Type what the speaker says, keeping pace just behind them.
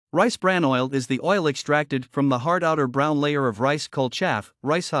Rice bran oil is the oil extracted from the hard outer brown layer of rice called chaff,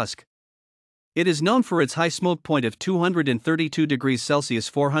 rice husk. It is known for its high smoke point of 232 degrees Celsius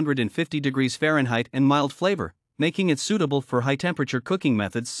 450 degrees Fahrenheit and mild flavor, making it suitable for high-temperature cooking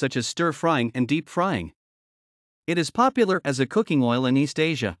methods such as stir-frying and deep frying. It is popular as a cooking oil in East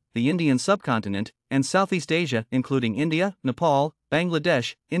Asia, the Indian subcontinent, and Southeast Asia including India, Nepal,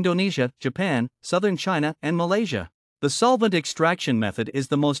 Bangladesh, Indonesia, Japan, southern China, and Malaysia. The solvent extraction method is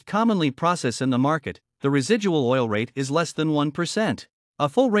the most commonly processed in the market. The residual oil rate is less than 1%. A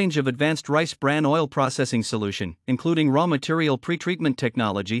full range of advanced rice bran oil processing solution, including raw material pretreatment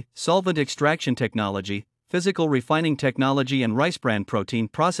technology, solvent extraction technology, physical refining technology and rice bran protein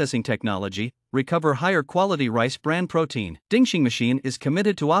processing technology, recover higher quality rice bran protein. Dingxing machine is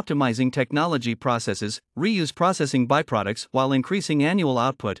committed to optimizing technology processes, reuse processing byproducts while increasing annual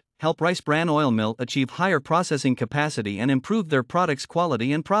output, help rice bran oil mill achieve higher processing capacity and improve their products'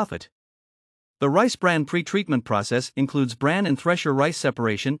 quality and profit. The rice bran pretreatment process includes bran and thresher rice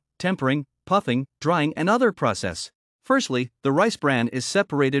separation, tempering, puffing, drying and other process. Firstly, the rice bran is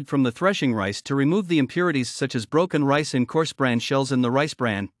separated from the threshing rice to remove the impurities such as broken rice and coarse bran shells in the rice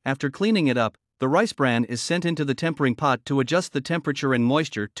bran. After cleaning it up, the rice bran is sent into the tempering pot to adjust the temperature and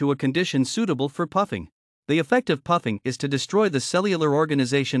moisture to a condition suitable for puffing. The effect of puffing is to destroy the cellular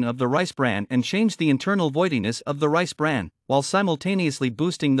organization of the rice bran and change the internal voidiness of the rice bran, while simultaneously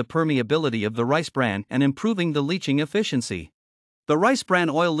boosting the permeability of the rice bran and improving the leaching efficiency. The rice bran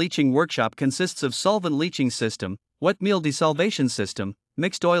oil leaching workshop consists of solvent leaching system, wet meal desalvation system,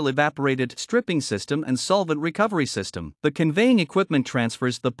 mixed oil evaporated stripping system and solvent recovery system. The conveying equipment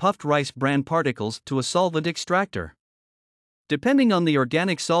transfers the puffed rice bran particles to a solvent extractor. Depending on the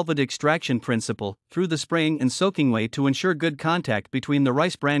organic solvent extraction principle, through the spraying and soaking way to ensure good contact between the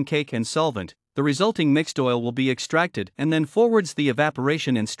rice bran cake and solvent, the resulting mixed oil will be extracted and then forwards the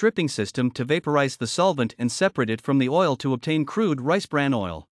evaporation and stripping system to vaporize the solvent and separate it from the oil to obtain crude rice bran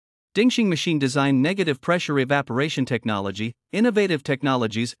oil. Dingxing machine design negative pressure evaporation technology. Innovative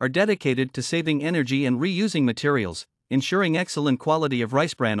technologies are dedicated to saving energy and reusing materials, ensuring excellent quality of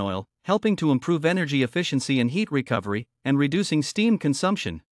rice bran oil, helping to improve energy efficiency and heat recovery, and reducing steam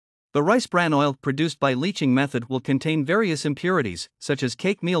consumption. The rice bran oil produced by leaching method will contain various impurities, such as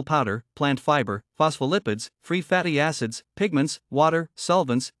cake meal powder, plant fiber, phospholipids, free fatty acids, pigments, water,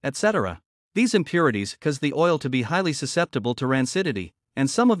 solvents, etc. These impurities cause the oil to be highly susceptible to rancidity, and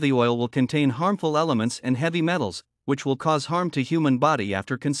some of the oil will contain harmful elements and heavy metals, which will cause harm to human body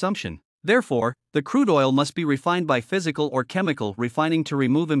after consumption. Therefore, the crude oil must be refined by physical or chemical refining to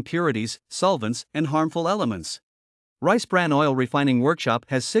remove impurities, solvents, and harmful elements. Rice bran oil refining workshop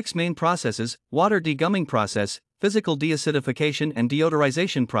has 6 main processes: water degumming process, physical deacidification and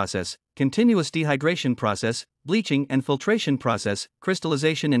deodorization process, continuous dehydration process, bleaching and filtration process,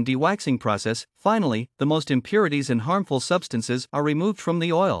 crystallization and dewaxing process. Finally, the most impurities and harmful substances are removed from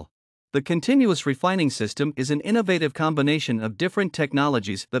the oil. The continuous refining system is an innovative combination of different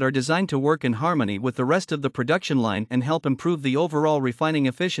technologies that are designed to work in harmony with the rest of the production line and help improve the overall refining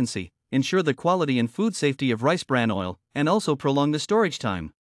efficiency, ensure the quality and food safety of rice bran oil, and also prolong the storage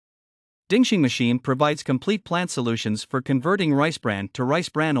time. Dingxing machine provides complete plant solutions for converting rice bran to rice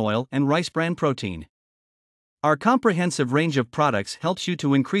bran oil and rice bran protein. Our comprehensive range of products helps you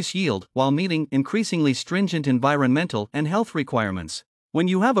to increase yield while meeting increasingly stringent environmental and health requirements. When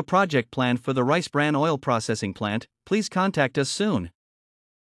you have a project planned for the rice bran oil processing plant, please contact us soon.